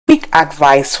quick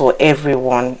advice for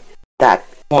everyone that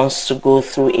wants to go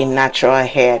through a natural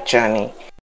hair journey.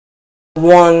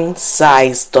 One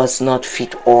size does not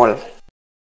fit all.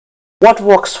 What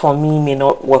works for me may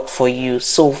not work for you,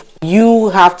 so you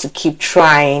have to keep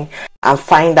trying and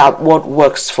find out what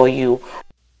works for you.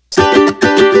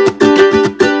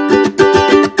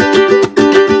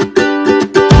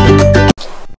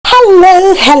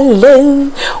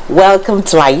 Hello, welcome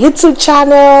to my YouTube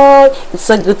channel. It's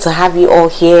so good to have you all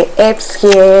here. Ebbs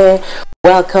here.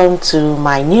 Welcome to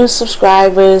my new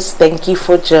subscribers, thank you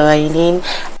for joining,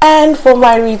 and for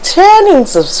my returning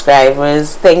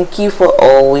subscribers, thank you for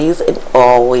always and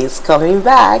always coming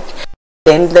back.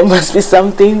 Then there must be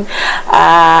something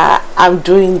I'm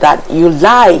doing that you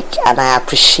like, and I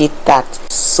appreciate that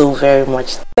so very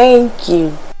much. Thank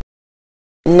you.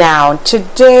 Now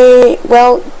today,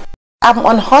 well, I'm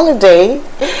on holiday.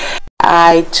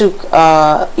 I took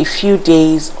a few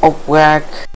days of work,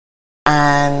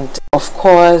 and of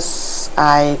course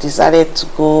I decided to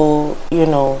go,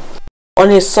 on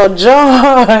a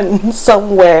sojourn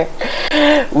somewhere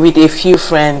with a few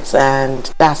friends,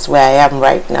 and that's where I am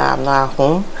right now. I'm not at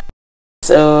home.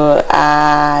 So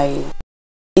I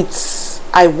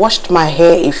washed my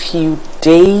hair a few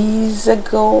days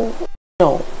ago.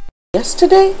 No,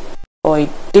 yesterday or a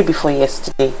day before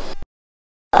yesterday.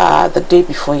 The day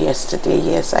before yesterday,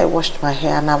 yes, I washed my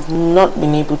hair, and I've not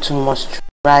been able to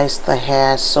moisturize the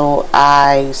hair, so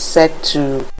I said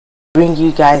to bring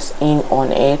you guys in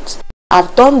on it.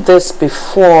 I've done this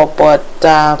before, but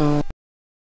I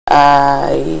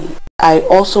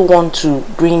also want to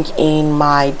bring in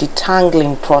my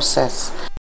detangling process,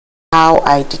 how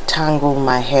I detangle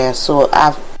my hair. So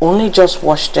I've only just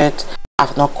washed it,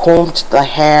 I've not combed the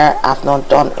hair, I've not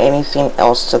done anything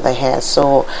else to the hair,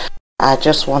 so I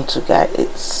just want to get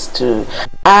it to.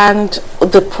 And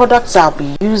the products I'll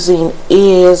be using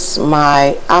is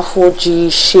my Aphogee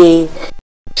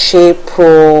Shea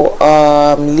Pro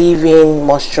leave-in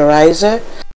moisturizer.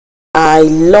 I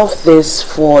love this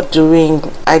for doing,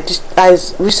 I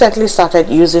recently started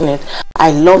using it.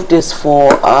 I love this for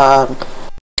the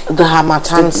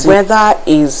HARMATTAN. The weather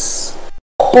is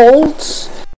cold,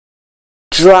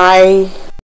 dry,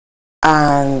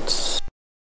 and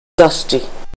dusty.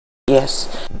 Yes,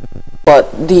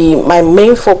 but my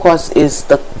main focus is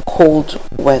the cold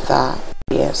weather,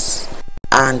 yes,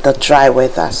 and the dry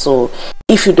weather. So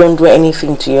if you don't do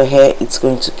anything to your hair, it's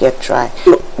going to get dry.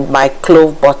 My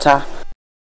clove butter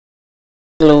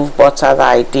that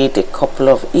I did a couple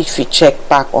of, if you check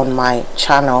back on my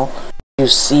channel, you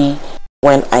see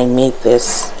when I made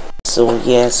this. So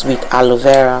yes, with aloe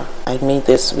vera, I made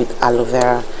this with aloe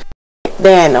vera.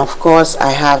 Then of course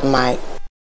I have my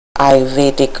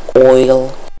Ayurvedic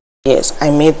oil. Yes, I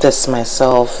made this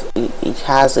myself. It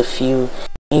has a few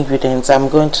ingredients. I'm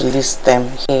going to list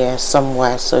them here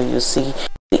somewhere so you see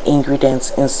the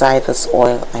ingredients inside this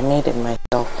oil. I made it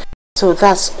myself. So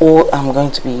that's all I'm going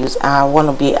to be using. I want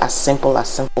to be as simple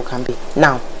can be.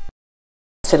 Now,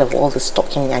 instead of all this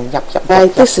talking and yap.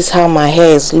 Right, this is how my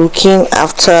hair is looking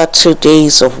after 2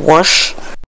 days of wash.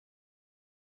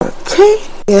 Okay,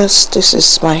 yes, this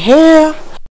is my hair.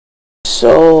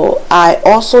 So I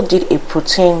also did a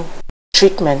protein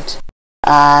treatment.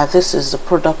 This is the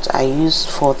product I used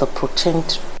for the protein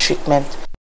treatment,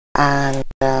 and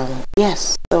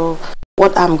yes, so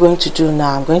what I'm going to do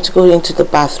now, I'm going to go into the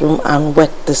bathroom and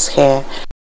wet this hair.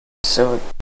 So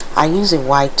I use a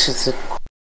wide tooth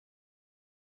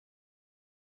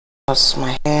because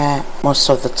my hair most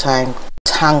of the time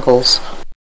tangles.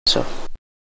 So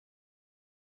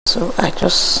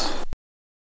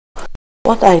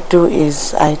what I do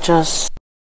is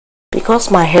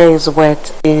because my hair is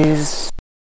wet, is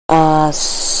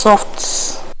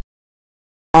soft,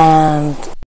 and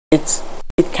it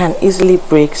can easily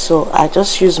break, so I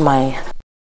just use my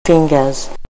fingers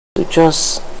to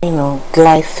just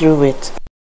glide through it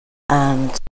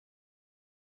and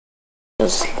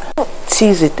just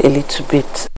tease it a little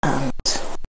bit, and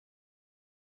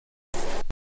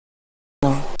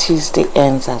tease the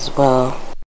ends as well,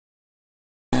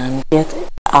 and get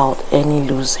out any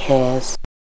loose hairs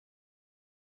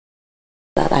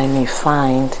that I may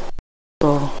find.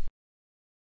 So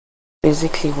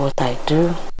basically what I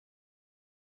do.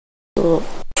 So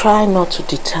try not to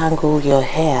detangle your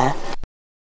hair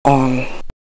on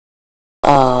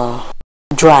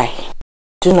dry.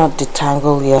 Do not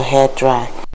detangle your hair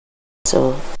dry.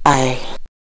 So I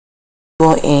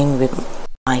go in with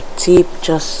my tip,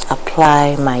 just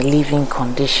apply my leave-in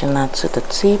conditioner to the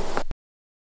tip.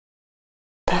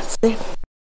 That's it.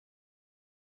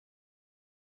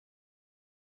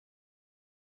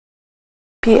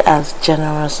 Be as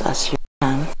generous as you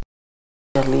can.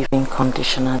 leave-in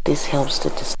conditioner. This helps the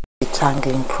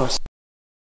detangling process.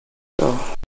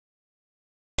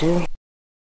 So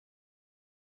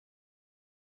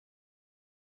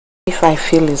if I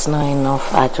feel it's not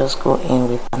enough, I just go in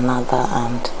with another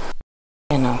and,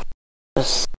 you know,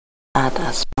 just add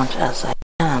as much as I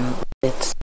can with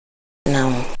it.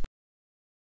 Now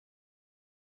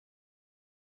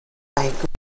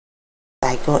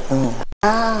I go in.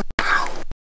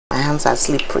 My hands are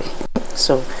slippery,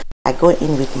 so I go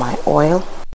in with my oil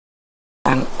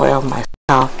and oil my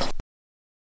scalp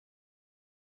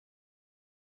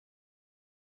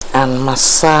and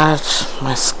massage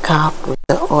my scalp with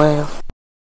the oil.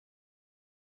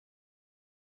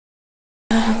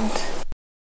 And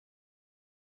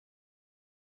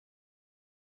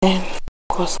then, of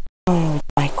course, I'm going with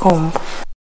my comb.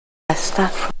 I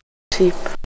start from the tip.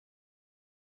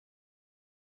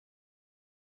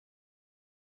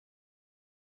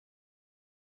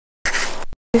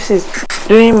 This is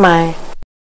during my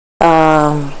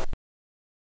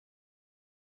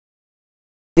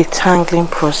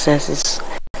detangling process. Is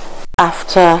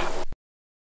after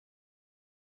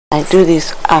I do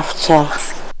this, after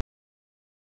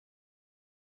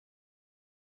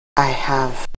I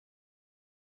have,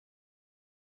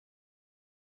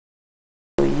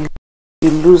 so you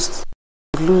lose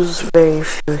very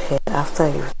few hair after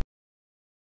you.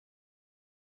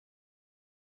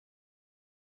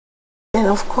 And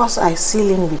of course I seal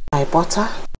in with my butter.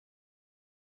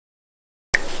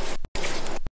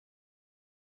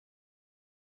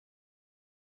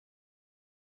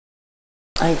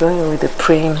 I go in with the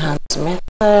praying hands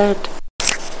method.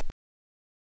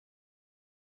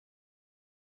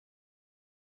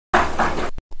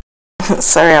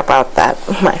 Sorry about that.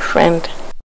 My friend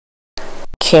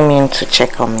came in to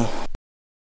check on me.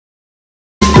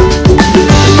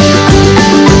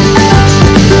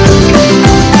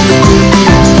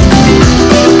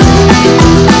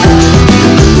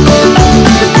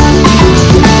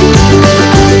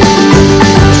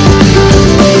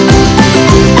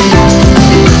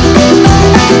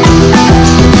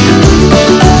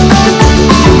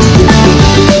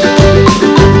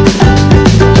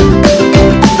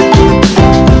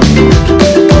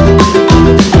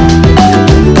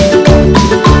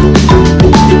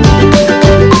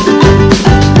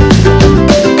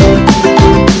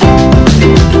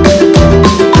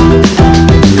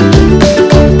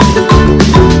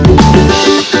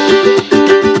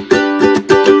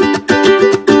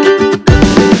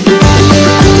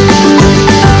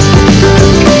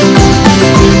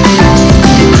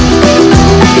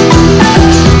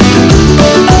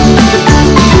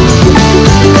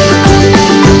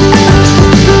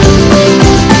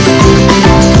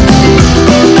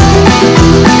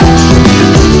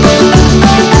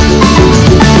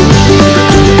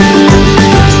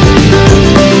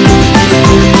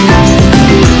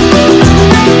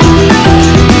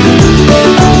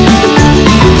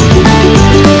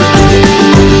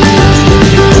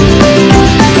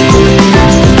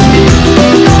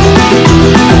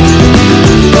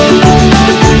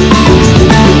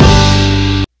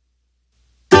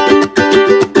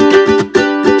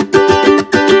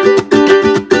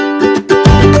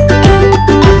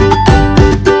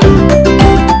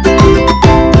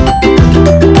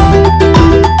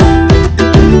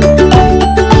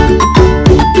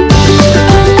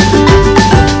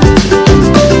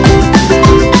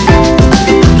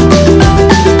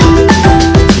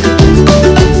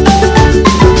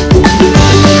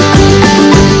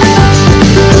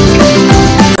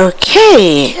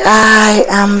 Okay, I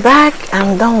am back.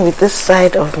 I'm done with this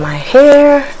side of my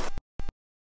hair.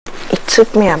 It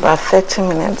took me about 30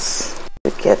 minutes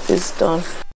to get this done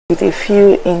with a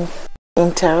few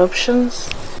interruptions.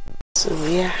 So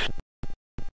yeah.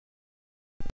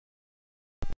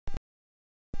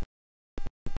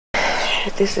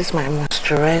 This is my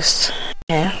moisturized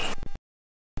hair.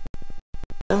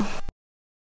 So,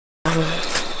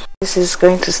 this is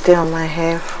going to stay on my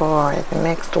hair for the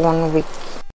next 1 week.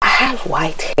 I have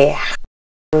white hair,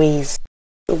 please.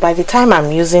 So by the time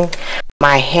I'm using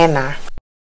my henna,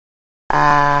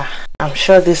 I'm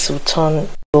sure this will turn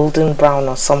golden brown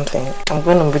or something. I'm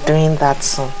going to be doing that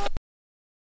soon.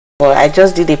 But I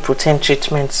just did a protein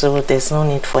treatment, so there's no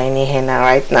need for any henna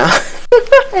right now.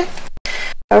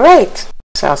 Alright,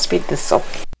 so I'll speed this up.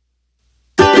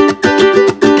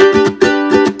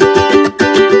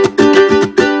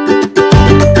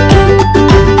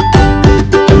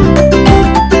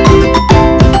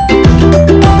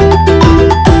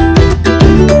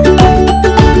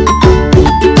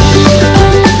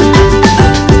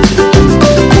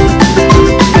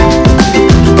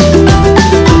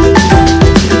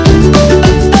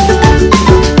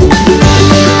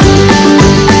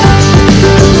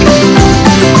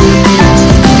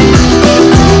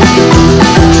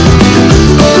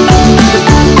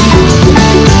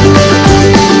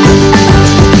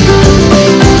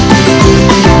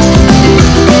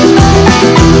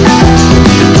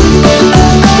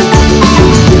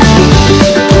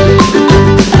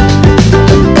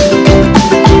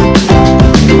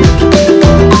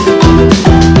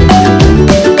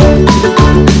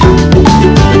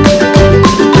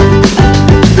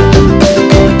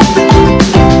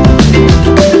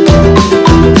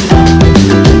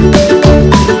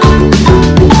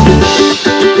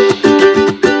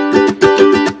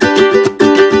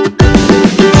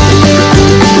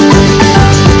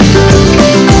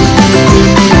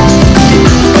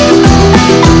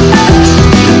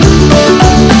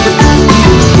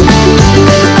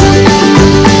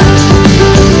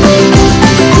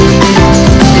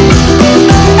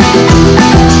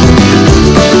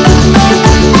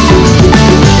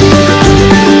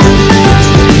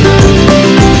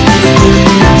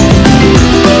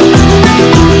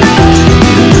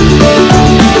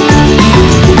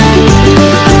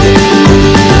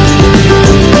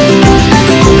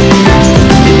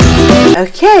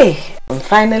 Okay, I'm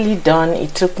finally done.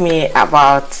 It took me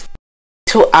about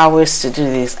 2 hours to do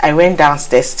this. I went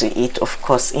downstairs to eat, of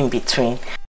course, in between.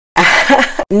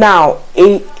 Now,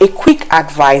 a quick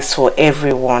advice for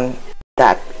everyone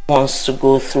that wants to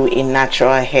go through a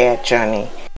natural hair journey.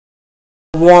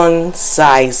 One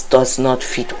size does not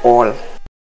fit all.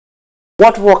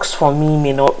 What works for me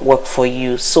may not work for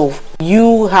you, so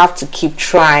you have to keep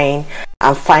trying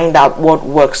and find out what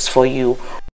works for you.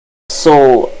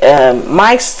 So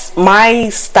my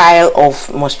style of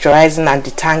moisturizing and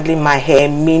detangling my hair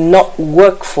may not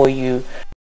work for you,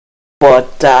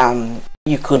 but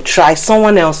you could try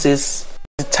someone else's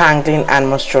detangling and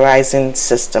moisturizing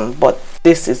system, but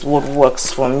this is what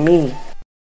works for me.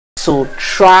 So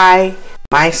try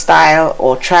my style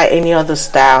or try any other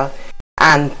style,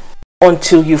 and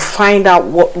until you find out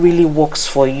what really works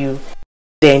for you,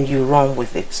 then you run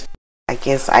with it.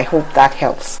 I hope that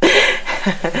helps.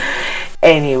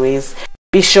 Anyways,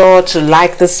 be sure to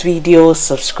like this video,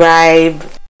 subscribe,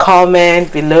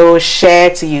 comment below, share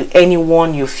to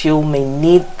anyone you feel may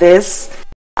need this.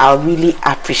 I'll really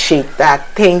appreciate that.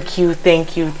 Thank you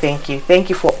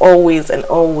for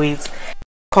always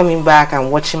coming back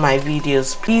and watching my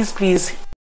videos. Please,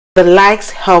 the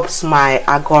likes helps my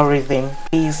algorithm.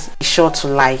 Please be sure to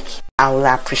like. I will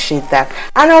appreciate that.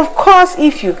 And of course,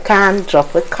 if you can,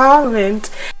 drop a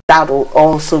comment. That will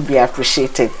also be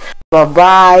appreciated. Bye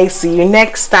bye. See you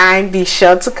next time. Be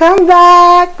sure to come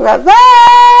back. Bye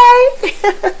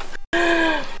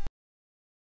bye.